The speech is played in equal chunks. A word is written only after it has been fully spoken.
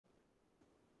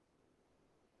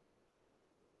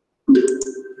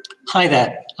Hi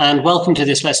there, and welcome to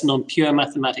this lesson on Pure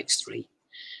Mathematics 3.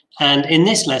 And in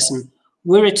this lesson,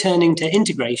 we're returning to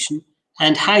integration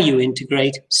and how you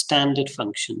integrate standard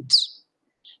functions.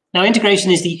 Now, integration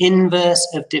is the inverse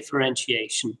of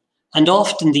differentiation, and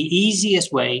often the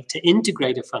easiest way to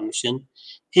integrate a function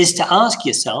is to ask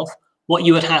yourself what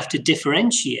you would have to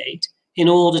differentiate in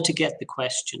order to get the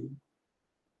question.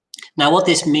 Now, what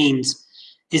this means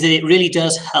is that it really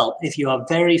does help if you are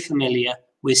very familiar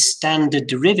with standard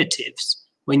derivatives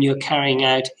when you're carrying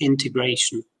out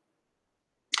integration.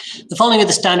 The following are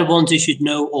the standard ones you should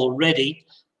know already,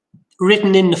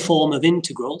 written in the form of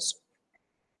integrals.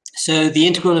 So the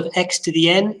integral of x to the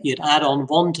n, you'd add on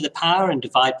 1 to the power and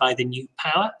divide by the new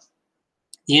power.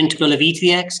 The integral of e to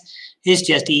the x is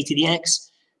just e to the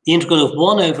x. The integral of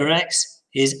 1 over x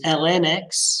is ln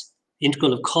x. The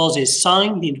integral of cos is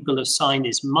sine. The integral of sine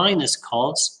is minus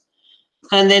cos.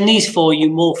 And then these four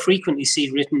you more frequently see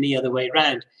written the other way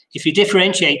around. If you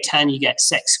differentiate tan, you get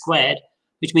sec squared,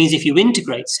 which means if you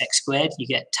integrate sec squared, you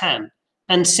get tan.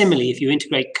 And similarly, if you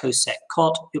integrate cosec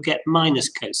cot, you'll get minus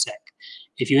cosec.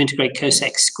 If you integrate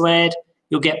cosec squared,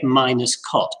 you'll get minus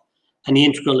cot. And the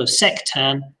integral of sec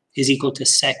tan is equal to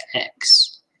sec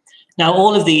x. Now,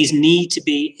 all of these need to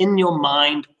be in your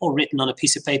mind or written on a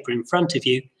piece of paper in front of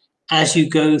you as you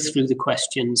go through the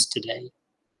questions today.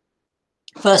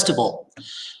 First of all,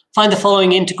 find the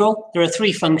following integral. There are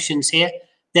three functions here.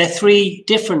 There are three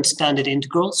different standard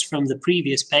integrals from the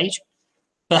previous page,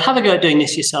 but have a go at doing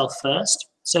this yourself first.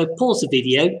 So pause the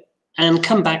video and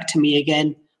come back to me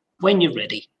again when you're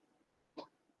ready.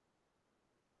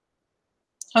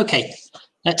 Okay,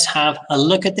 let's have a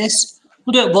look at this.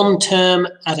 We'll do it one term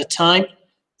at a time.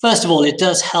 First of all, it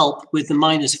does help with the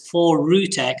minus 4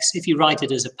 root x if you write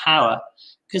it as a power,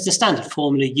 because the standard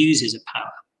formula uses a power.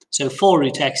 So 4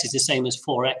 root x is the same as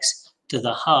 4x to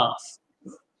the half.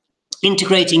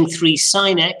 Integrating 3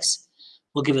 sine x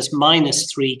will give us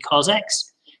minus 3 cos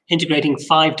x. Integrating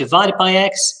 5 divided by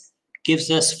x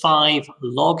gives us 5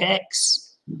 log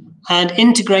x. And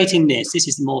integrating this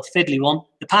is the more fiddly one.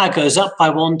 The power goes up by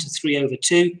 1 to 3 over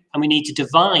 2, and we need to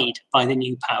divide by the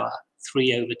new power,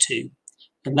 3 over 2.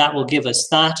 And that will give us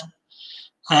that.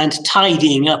 And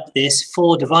tidying up this,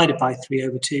 4 divided by 3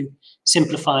 over 2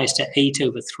 simplifies to 8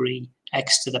 over 3,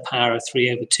 x to the power of 3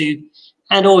 over 2.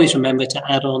 And always remember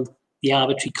to add on the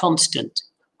arbitrary constant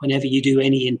whenever you do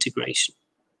any integration.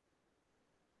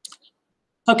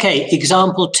 Okay,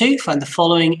 example 2, find the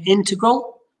following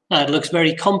integral. Now, it looks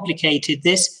very complicated,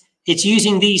 this. It's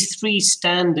using these three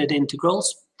standard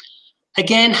integrals.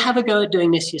 Again, have a go at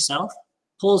doing this yourself.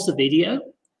 Pause the video.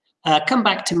 Come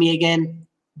back to me again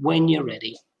when you're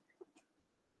ready.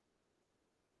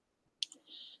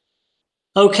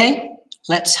 Okay,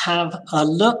 let's have a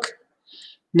look.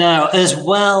 Now, as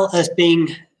well as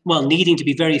needing to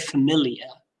be very familiar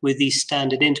with these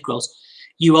standard integrals,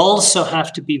 you also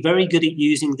have to be very good at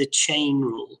using the chain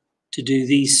rule to do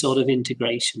these sort of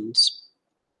integrations.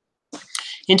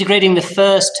 Integrating the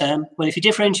first term, well, if you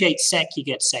differentiate sec, you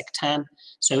get sec tan.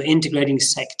 So integrating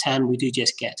sec tan, we do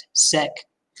just get sec.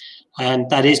 And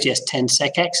that is just 10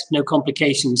 sec x, no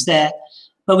complications there.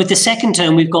 But with the second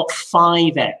term, we've got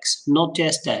 5x, not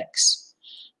just x.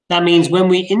 That means when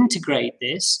we integrate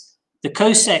this, the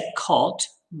cosec cot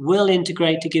will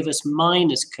integrate to give us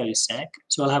minus cosec.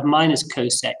 So we'll have minus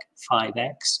cosec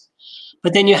 5x.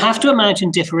 But then you have to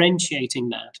imagine differentiating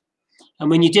that. And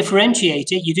when you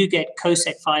differentiate it, you do get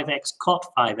cosec 5x cot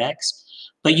 5x.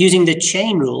 But using the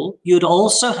chain rule, you'd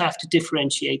also have to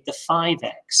differentiate the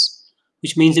 5x.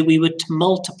 Which means that we would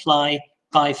multiply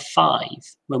by 5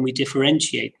 when we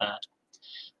differentiate that.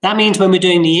 That means when we're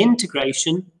doing the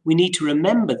integration, we need to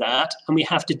remember that, and we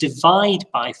have to divide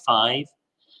by 5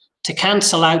 to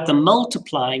cancel out the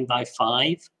multiplying by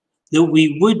 5 that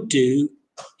we would do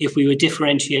if we were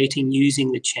differentiating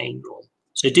using the chain rule.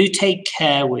 So do take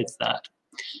care with that.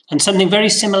 And something very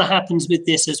similar happens with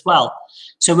this as well.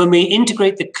 So when we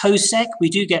integrate the cosec, we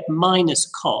do get minus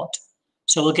cot.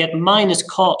 So we'll get minus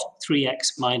cot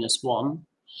 3x minus 1.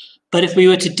 But if we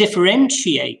were to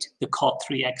differentiate the cot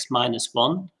 3x minus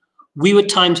 1, we would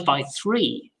times by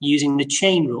 3 using the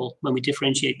chain rule when we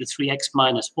differentiate the 3x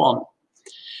minus 1.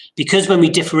 Because when we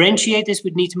differentiate this,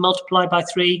 we'd need to multiply by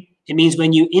 3. It means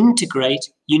when you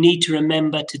integrate, you need to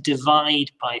remember to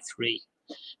divide by 3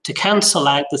 to cancel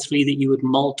out the 3 that you would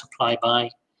multiply by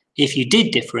if you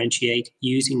did differentiate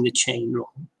using the chain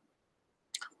rule.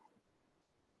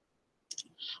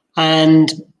 And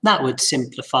that would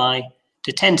simplify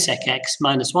to 10 sec x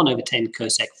minus 1 over 10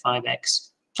 cosec 5x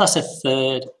plus a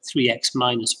third 3x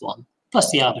minus 1 plus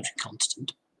the arbitrary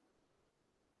constant.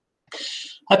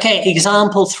 Okay,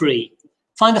 example 3.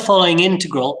 Find the following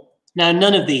integral. Now,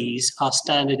 none of these are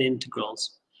standard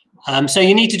integrals. So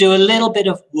you need to do a little bit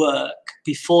of work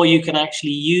before you can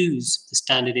actually use the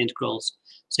standard integrals.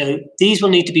 So these will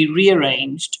need to be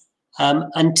rearranged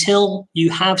until you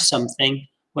have something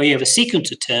where you have a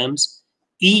sequence of terms.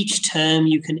 Each term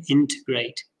you can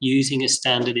integrate using a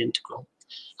standard integral.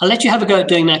 I'll let you have a go at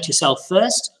doing that yourself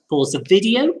first. Pause the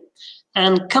video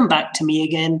and come back to me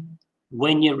again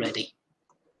when you're ready.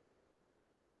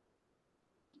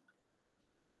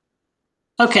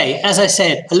 Okay, as I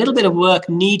said, a little bit of work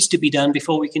needs to be done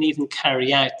before we can even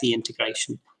carry out the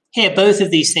integration. Here, both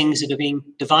of these things are being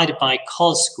divided by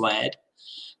cos squared.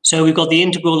 So we've got the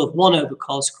integral of 1 over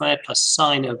cos squared plus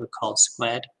sine over cos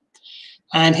squared.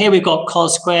 And here we've got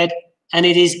cos squared, and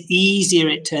it is easier,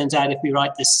 it turns out, if we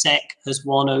write the sec as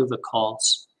 1 over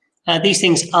cos. These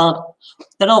things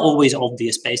they're not always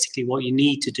obvious, basically, what you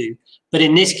need to do. But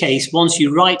in this case, once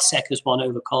you write sec as 1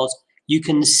 over cos, you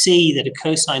can see that a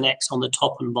cosine x on the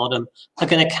top and bottom are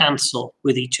going to cancel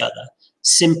with each other,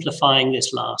 simplifying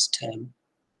this last term.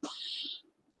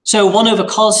 So 1 over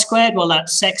cos squared, well,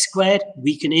 that's sec squared.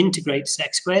 We can integrate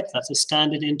sec squared. That's a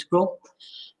standard integral.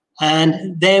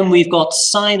 And then we've got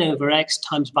sine over x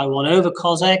times by 1 over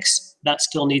cos x. That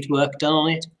still needs work done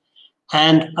on it.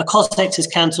 And a cos x is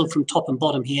cancelled from top and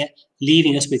bottom here,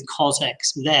 leaving us with cos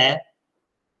x there.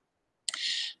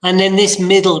 And then this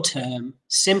middle term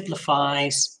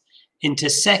simplifies into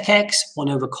sec x, 1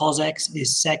 over cos x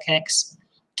is sec x,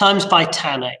 times by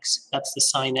tan x, that's the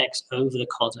sine x over the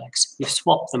cos x. We've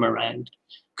swapped them around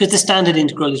because the standard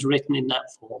integral is written in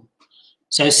that form.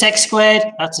 So sec squared,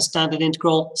 that's a standard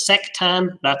integral. Sec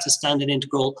tan, that's a standard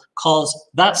integral. Cos,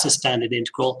 that's a standard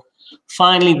integral.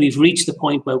 Finally, we've reached the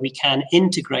point where we can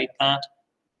integrate that.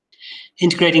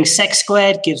 Integrating sec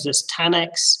squared gives us tan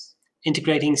x.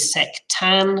 Integrating sec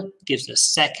tan gives us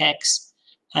sec x,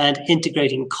 and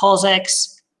integrating cos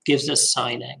x gives us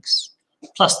sine x,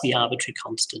 plus the arbitrary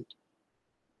constant.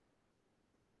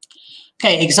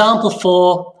 Okay, example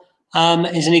 4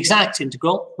 is an exact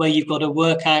integral where you've got to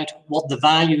work out what the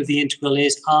value of the integral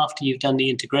is after you've done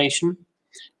the integration.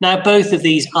 Now, both of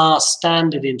these are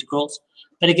standard integrals,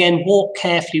 but again, walk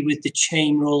carefully with the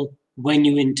chain rule when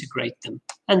you integrate them,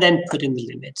 and then put in the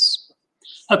limits.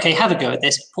 Okay, have a go at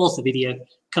this. Pause the video.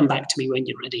 Come back to me when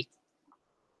you're ready.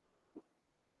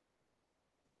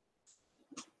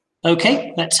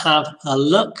 Okay, let's have a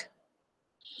look.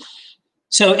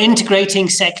 So integrating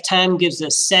sec tan gives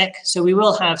us sec. So we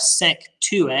will have sec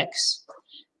 2x.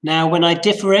 Now, when I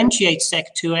differentiate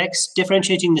sec 2x,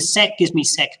 differentiating the sec gives me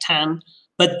sec tan.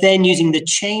 But then using the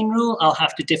chain rule, I'll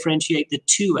have to differentiate the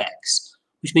 2x,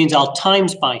 which means I'll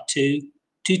times by 2,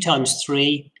 2 times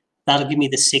 3. That'll give me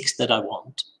the 6 that I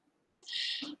want.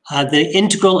 The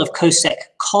integral of cosec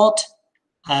cot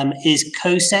is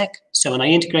cosec. So when I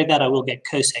integrate that, I will get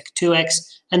cosec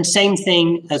 2x. And same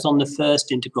thing as on the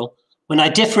first integral. When I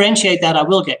differentiate that, I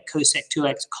will get cosec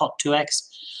 2x, cot 2x.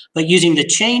 But using the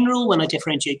chain rule, when I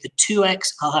differentiate the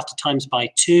 2x, I'll have to times by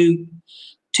 2.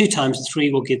 2 times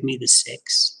 3 will give me the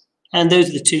 6. And those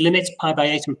are the two limits, pi by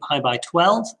 8 and pi by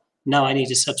 12. Now I need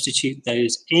to substitute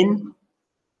those in.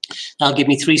 That'll give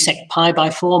me 3 sec pi by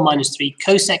 4 minus 3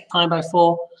 cosec pi by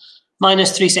 4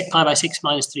 minus 3 sec pi by 6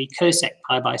 minus 3 cosec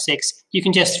pi by 6. You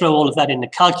can just throw all of that in the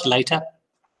calculator.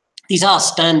 These are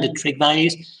standard trig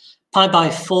values. Pi by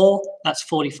 4, that's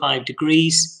 45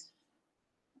 degrees.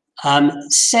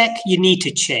 Sec, you need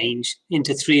to change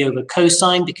into 3 over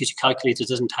cosine because your calculator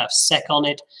doesn't have sec on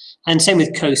it. And same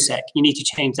with cosec, you need to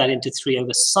change that into 3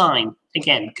 over sine,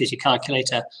 again, because your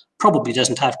calculator probably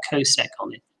doesn't have cosec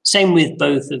on it. Same with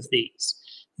both of these.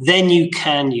 Then you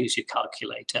can use your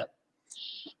calculator.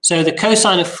 So the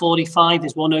cosine of 45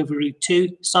 is 1 over root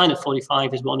 2. Sine of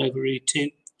 45 is 1 over root 2.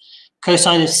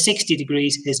 Cosine of 60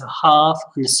 degrees is a half,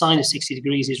 and the sine of 60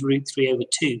 degrees is root 3 over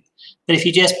 2. But if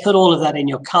you just put all of that in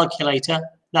your calculator,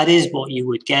 that is what you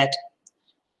would get.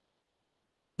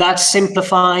 That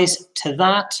simplifies to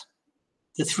that.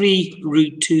 The 3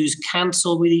 root 2's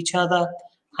cancel with each other,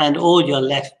 and all you're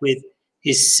left with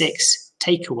is 6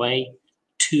 take away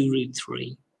 2 root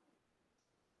 3.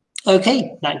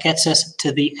 Okay, that gets us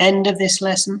to the end of this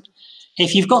lesson.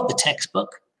 If you've got the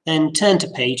textbook, then turn to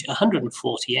page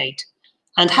 148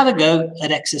 and have a go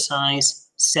at exercise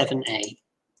 7a.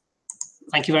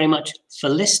 Thank you very much for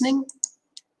listening,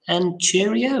 and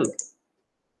cheerio.